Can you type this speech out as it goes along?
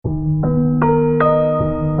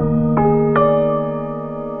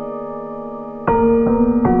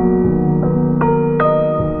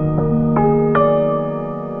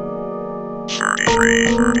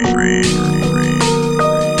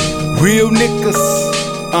niggas.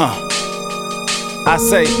 I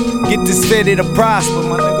say, get this fitted to prosper,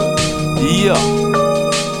 my nigga. Yeah.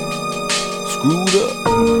 Screwed up.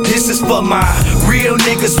 This is for my real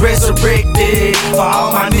niggas resurrected, for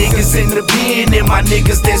all my niggas in the pen and my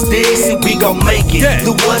niggas that's dead. See, we gon' make it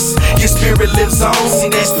through us. Your spirit lives on. See,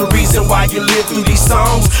 that's the reason why you live through these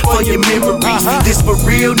songs, for your memories. This for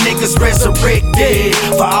real niggas resurrected,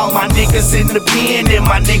 for all my niggas in the pen and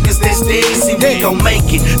my niggas that's dead. See, we gon' make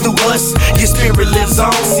it through us. Your spirit lives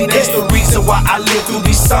on. See, that's the reason why I live through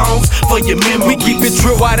these songs, for your memories. We keep it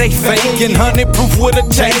true while they faking, 100 proof with a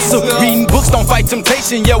chaser. Reading books don't fight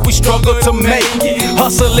temptation, yeah, we struggle to make it.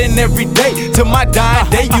 Hustling every day to my dying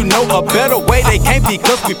day. You know a better way they can't,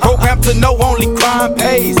 because we programmed to know only crime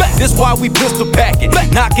pays. That's why we pistol packing,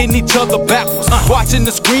 knocking each other backwards. Watching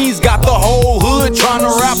the screens, got the whole hood trying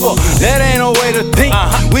to rap up. That ain't no way to think.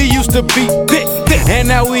 We used to be thick, and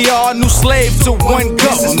now we all new slaves to one government.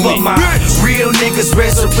 This is for my real niggas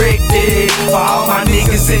resurrected, for all my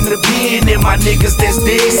niggas in the pen and my niggas that's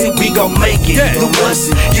dead. See, we gon' make it through us.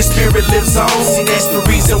 Your spirit lives on. See, that's the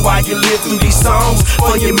reason why you live through these songs,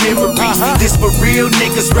 for your memories. This for real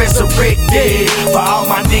niggas resurrected, for all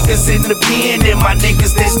my niggas in the pen and my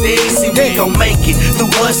niggas that's dead. See, we gon' make it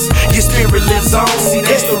through us. Your spirit lives on. See,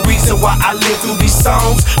 that's the reason why I live through these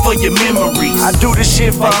songs, for your memories. I do this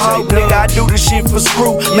shit for Hope, nigga. I do this shit for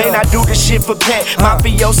Screw. Man, I do this shit for Pat.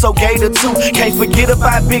 Mafioso Gator too. Can't forget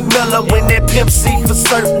about Big Miller when that Pimp C for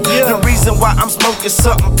certain. The reason why I'm smoking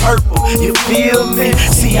something purple, you feel me?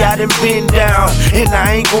 See, I done been down, and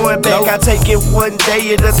I ain't going back. I take it one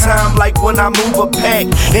day at a time, like when I move a pack.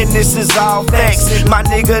 And this is all facts, my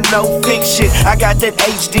nigga, no fiction. I got that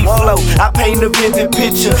HD flow, I paint a vivid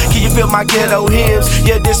picture. Can you feel my ghetto hymns?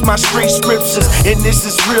 Yeah, this my street scriptures, and this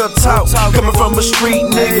is real talk, coming from a street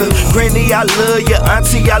nigga. Granny, I love you,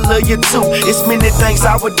 auntie, I love you too. It's many things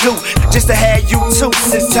I would do just to have you too.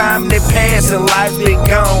 Since time that passed and life been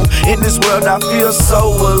gone, in this world I feel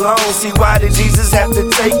so alone. See, why did Jesus have to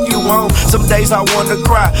take you home? Some days I wanna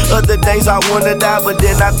cry, other days I wanna die, but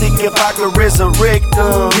then I think if I could resurrect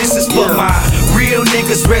them. This is for my real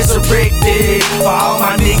niggas resurrected, for all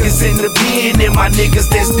my niggas in the pen and my niggas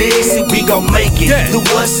that's dead. See, we gon' make it through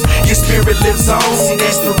us. Your spirit lives on. See,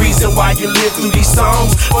 that's the reason why you live through these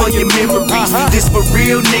songs, for your memories. This for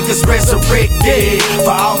real niggas resurrected,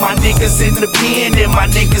 for all my niggas in the pen and my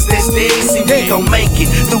niggas that's dead. See, we gon' make it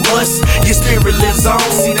through us. Your spirit lives on.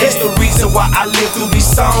 See, that's the reason why I live through these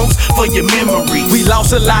songs, for your memories. We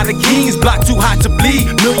lost a lot of kings, block too hot to bleed.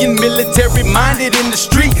 Million military minded in the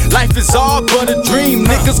street. Life is all but a dream.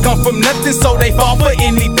 Niggas come from nothing, so they fall for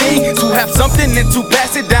anything. To have something and to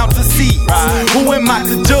pass it down to seeds. Who am I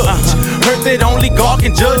to judge? Heard that only God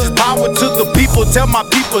can judge. His power to the people. Tell my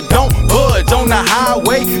people don't budge. On the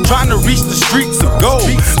highway, trying to reach the streets of gold.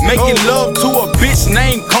 Making love to a bitch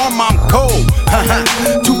named Karma, I'm cold.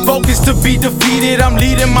 Too focused to be defeated. I'm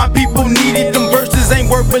leading, my people need it. Them verses ain't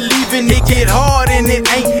worth believing. It get hard and it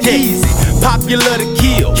ain't easy. Popular to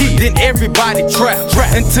kill, then everybody trapped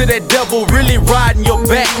until that devil really riding your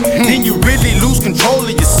back. Then you really lose control of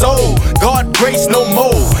your soul. God grace no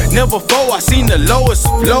more, never foe. I seen the lowest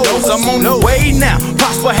of lows. I'm on the way now.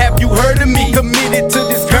 Prosper, have you heard of me? Committed to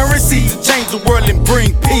this currency to change the world and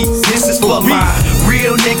bring peace. This is for my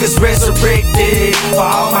real niggas resurrected, for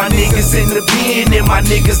all my niggas in the pen and my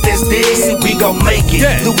niggas that's dead. See, we gon' make it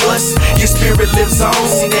through us. Your spirit lives on.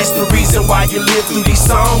 See, that's the reason why you live through these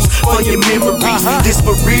songs, for your memories. This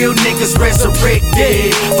for real niggas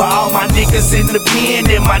resurrected, for all my niggas in the pen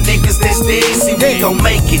and my niggas that's dead. See, we gon'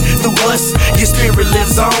 make it through us. Your spirit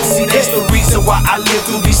lives on. See, that's the reason why I live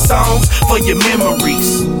through these songs, for your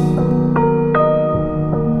memories.